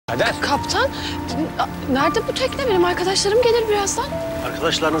Kader. Kaptan, nerede bu tekne? Benim arkadaşlarım gelir birazdan.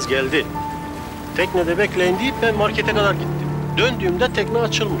 Arkadaşlarınız geldi. Teknede bekleyin deyip ben markete kadar gittim. Döndüğümde tekne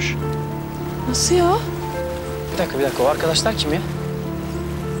açılmış. Nasıl ya? Bir dakika. O arkadaşlar kim ya?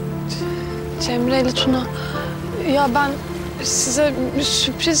 Cemre ile Tuna. Ya ben size bir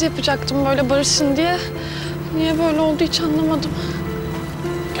sürpriz yapacaktım böyle barışın diye. Niye böyle oldu hiç anlamadım.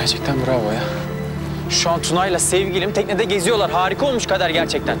 Gerçekten bravo ya. Şu an Tuna'yla sevgilim teknede geziyorlar. Harika olmuş Kader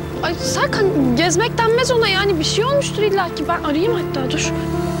gerçekten. Ay Serkan, gezmek denmez ona yani. Bir şey olmuştur illa ki. Ben arayayım hatta, dur.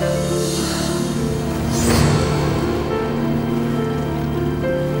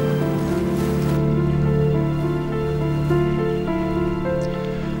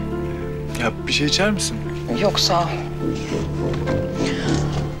 Ya bir şey içer misin? Yok sağ ol.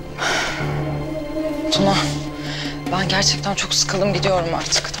 Tuna, ben gerçekten çok sıkıldım, gidiyorum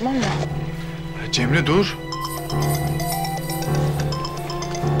artık, tamam mı? Ya Cemre dur.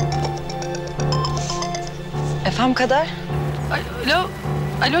 Efendim Kader?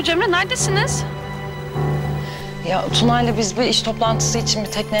 Alo Cemre, neredesiniz? Ya Tuna'yla biz bir iş toplantısı için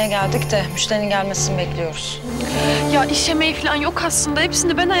bir tekneye geldik de müşterinin gelmesini bekliyoruz. Ya iş yemeği falan yok aslında.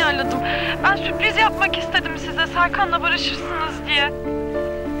 Hepsini ben ayarladım. Ben sürpriz yapmak istedim size. Serkan'la barışırsınız diye.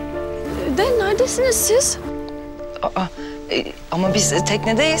 De neredesiniz siz? Ama biz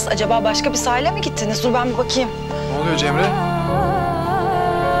teknedeyiz. Acaba başka bir sahile mi gittiniz? Dur ben bir bakayım. Ne oluyor Cemre?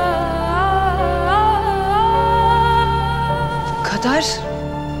 Kader,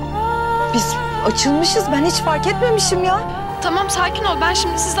 biz açılmışız. Ben hiç fark etmemişim ya. Tamam, sakin ol. Ben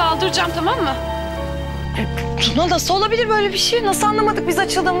şimdi sizi aldıracağım, tamam mı? Tuna nasıl olabilir böyle bir şey? Nasıl anlamadık biz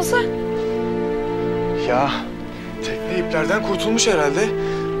açıldığımızı? Ya tekne iplerden kurtulmuş herhalde.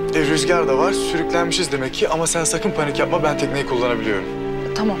 Rüzgâr da var. Sürüklenmişiz demek ki ama sen sakın panik yapma. Ben tekneyi kullanabiliyorum.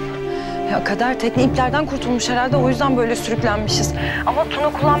 Tamam. Ya Kader tekne iplerden kurtulmuş herhalde. O yüzden böyle sürüklenmişiz. Ama Tuna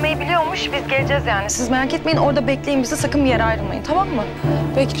kullanmayı biliyormuş. Biz geleceğiz yani. Siz merak etmeyin. Orada bekleyin bizi. Sakın bir yere ayrılmayın. Tamam mı?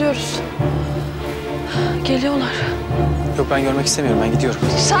 Bekliyoruz. Geliyorlar. Yok ben görmek istemiyorum. Ben gidiyorum.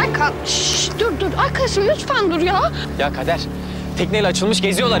 Serkan, dur. Arkadaşım lütfen dur ya. Ya Kader. Tekneyle açılmış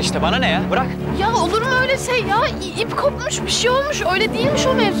geziyorlar işte. Bana ne ya? Bırak. Ya olur mu öyle şey ya? İp kopmuş, bir şey olmuş. Öyle değilmiş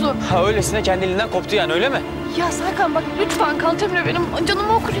o mevzu. Ha öylesine kendiliğinden koptu yani öyle mi? Ya Serkan bak lütfen kal Cemre, benim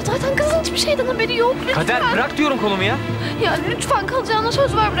canımı okur. Zaten kızın hiçbir şeyden haberi yok. Lütfen. Kader bırak diyorum kolumu ya. Ya lütfen kalacağına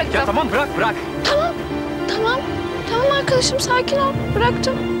söz ver, bırakacağım. Ya tamam bırak. Tamam arkadaşım, sakin ol.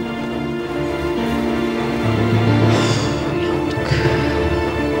 Bıraktım.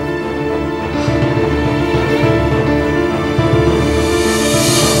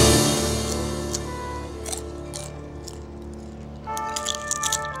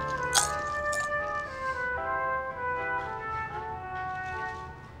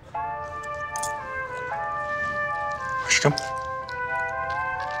 Aşkım.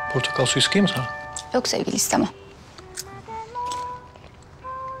 Portakal suyu sıkayım mı sana? Yok sevgili, istemem.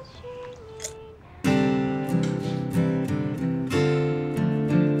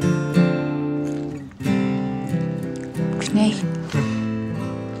 Güney.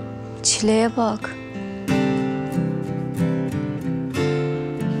 Çileğe bak.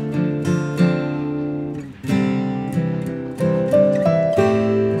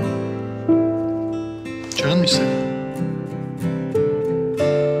 Canın mı istedi?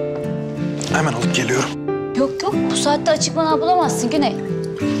 Hemen alıp geliyorum. Yok bu saatte açık manav bulamazsın Güney.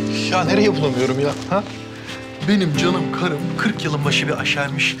 Ya nereye bulamıyorum ya? Ha? Benim canım karım 40 yılın başı bir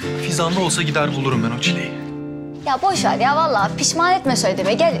aşermiş. Fizanlı olsa gider bulurum ben o çileği. Ya boş ver ya, vallahi pişman etme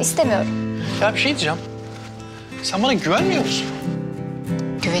söylediğime. Gel, istemiyorum. Ya bir şey diyeceğim. Sen bana güvenmiyor musun?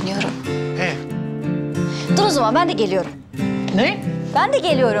 Güveniyorum. He. Dur o zaman, ben de geliyorum. Ne? Ben de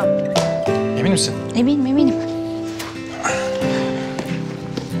geliyorum. Emin misin? Eminim.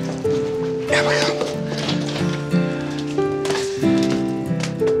 Gel bakalım.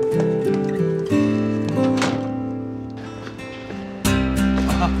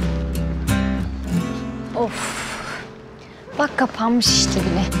 Aha. Of. Bak kapanmış işte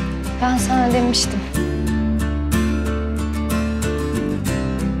bile. Ben sana demiştim.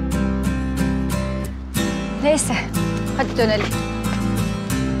 Neyse, hadi dönelim.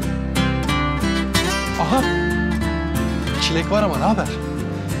 Aha. Çilek var ama ne haber?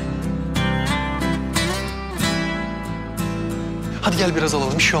 Hadi gel biraz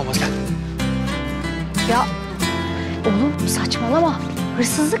alalım, bir şey olmaz gel. Ya oğlum saçmalama.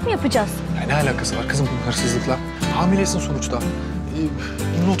 Hırsızlık mı yapacağız? Ya ne alakası var kızım bunun hırsızlıkla? Hamilesin sonuçta.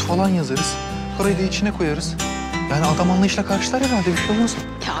 Not falan yazarız. Parayı da içine koyarız. Yani adam anlayışla karşılar herhalde, bir şey olmaz.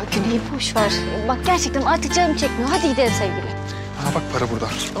 Ya Güney'i boş ver. Bak gerçekten artık canım çekmiyor. Hadi gidelim sevgili. Ha bak para burada.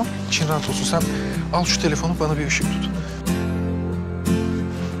 Tamam. İçin rahat olsun. Sen al şu telefonu, bana bir ışık tut.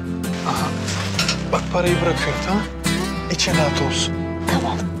 Bak parayı bırakıyorum, tamam? İçin rahat olsun.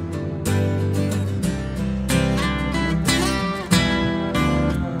 Tamam.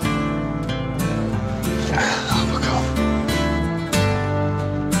 Al bakalım.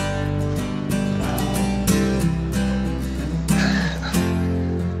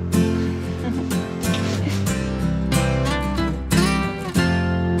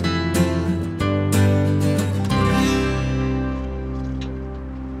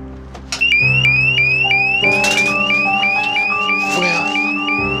 Bu ya.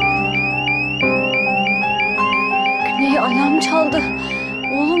 Güney alarm çaldı.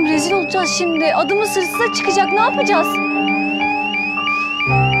 Oğlum rezil olacağız şimdi. Adımız hırsıza çıkacak. Ne yapacağız?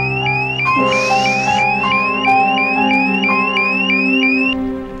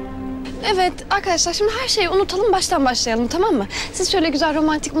 Evet arkadaşlar şimdi her şeyi unutalım baştan başlayalım tamam mı? Siz şöyle güzel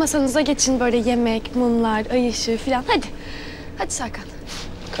romantik masanıza geçin böyle yemek, mumlar, ay ışığı falan hadi. Hadi Serkan.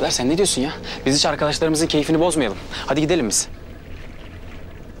 Kadar sen ne diyorsun ya? Biz hiç arkadaşlarımızın keyfini bozmayalım. Hadi gidelim biz.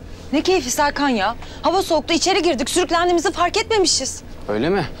 Ne keyfi Serkan ya? Hava soğuktu, içeri girdik. Sürüklendiğimizi fark etmemişiz. Öyle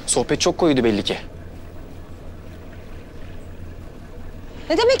mi? Sohbet çok koyuydu belli ki.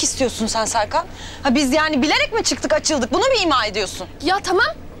 Ne demek istiyorsun sen Serkan? Ha biz yani bilerek mi çıktık, açıldık? Bunu mu ima ediyorsun? Ya tamam.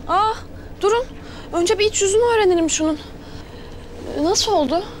 Durun. Önce bir iç yüzünü öğrenelim şunun. Nasıl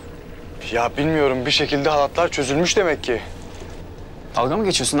oldu? Ya bilmiyorum, bir şekilde halatlar çözülmüş demek ki. Dalga mı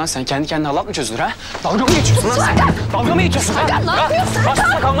geçiyorsun lan sen? Kendi kendine halat mı çözülür ha? Dalga mı geçiyorsun lan sen? Dalga mı geçiyorsun ha? Serkan ne yapıyorsun Serkan?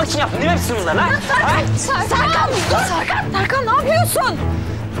 Başta kalmak için yaptın değil mi hepsini bunlar ha? Serkan dur. Serkan ne yapıyorsun?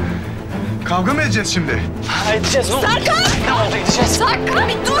 Kavga mı edeceğiz şimdi? Ha, edeceğiz ne oldu? Serkan! Ne oldu edeceğiz? Serkan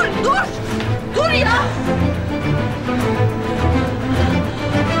bir dur. Dur ya.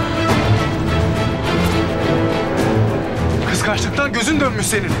 Kıskançlıktan gözün dönmüş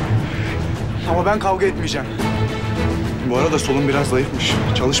senin. Ama ben kavga etmeyeceğim. Bu arada solun biraz zayıfmış.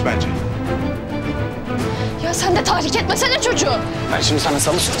 Çalış bence. Ya sen de tahrik etmesene çocuğu. Ben şimdi sana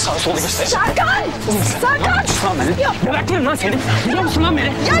sağ solu göstereceğim. Serkan! Serkan! Sus lan beni. Bıraktın lan seni. Biliyor musun lan beni?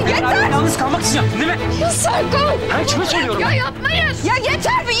 Ya yeter! Yalnız kalmak için yaptın değil mi? Ya Serkan! Ben kime söylüyorum? Ya yapmayın! Ya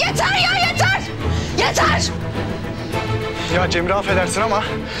yeter mi? Yeter ya yeter! Yeter! Ya Cemre affedersin ama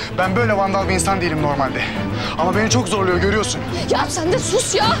ben böyle vandal bir insan değilim normalde. Ama beni çok zorluyor, görüyorsun. Ya sen de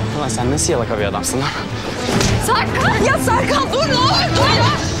sus ya! Ulan sen nasıl yalaka bir adamsın lan? Serkan! Ya Serkan dur ne olur dur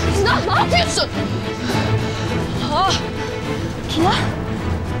ya! Ne yapıyorsun?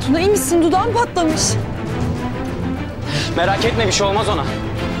 Tuna iyi misin? Dudağın patlamış. Merak etme bir şey olmaz ona.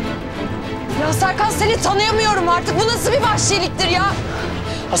 Ya Serkan seni tanıyamıyorum artık. Bu nasıl bir vahşiliktir ya?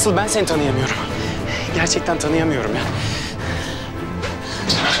 Asıl ben seni tanıyamıyorum. Gerçekten tanıyamıyorum ya.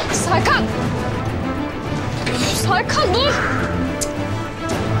 Serkan! Serkan dur!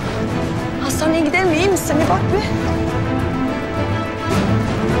 Hastaneye gidelim mi? İyi misin? Bir bak bir.